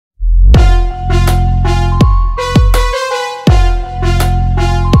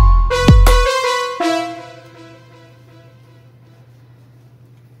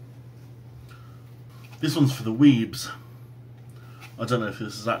This one's for the weebs. I don't know if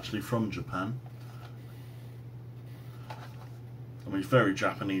this is actually from Japan. I mean, it's very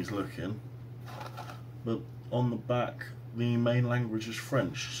Japanese looking. But on the back, the main language is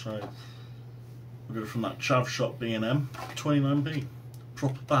French. So we'll go from that chav shop B&M, 29p.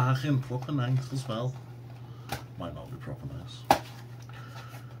 Proper bargain, proper nice as well. Might not be proper nice.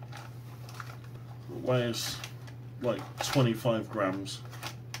 It weighs like 25 grams.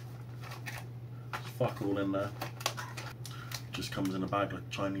 There's fuck all in there. Just comes in a bag like a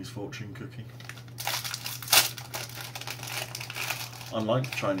Chinese fortune cookie.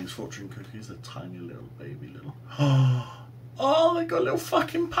 Unlike Chinese fortune cookies, they're tiny little baby little. Oh, they got little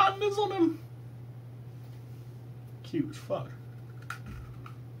fucking pandas on them. Cute as fuck.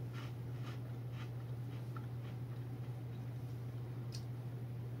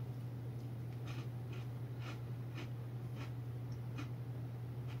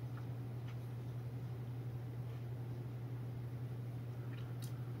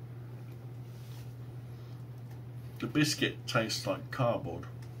 The biscuit tastes like cardboard.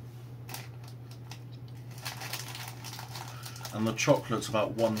 And the chocolate's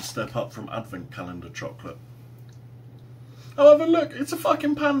about one step up from advent calendar chocolate. However, look, it's a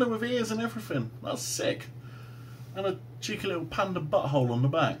fucking panda with ears and everything. That's sick. And a cheeky little panda butthole on the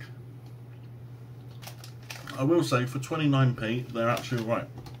back. I will say, for 29p, they're actually right.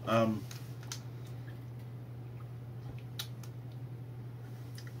 I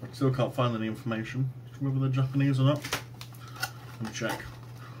still can't find any information whether they're Japanese or not. Let me check.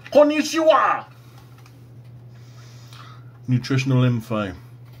 Konnichiwa! Nutritional info.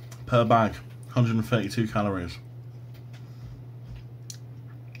 Per bag, 132 calories.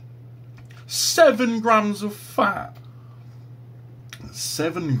 7 grams of fat.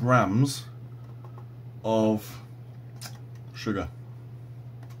 7 grams of sugar.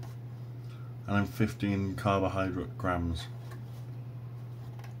 And then 15 carbohydrate grams.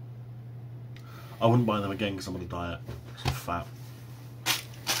 I wouldn't buy them again because I'm on a diet. It's fat.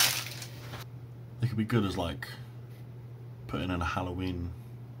 They could be good as like putting in a Halloween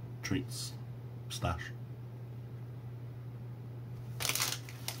treats stash.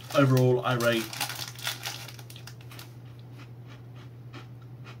 Overall, I rate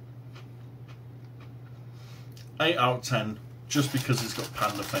eight out of 10 just because it's got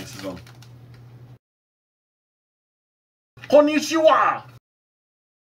panda faces on. Konnichiwa!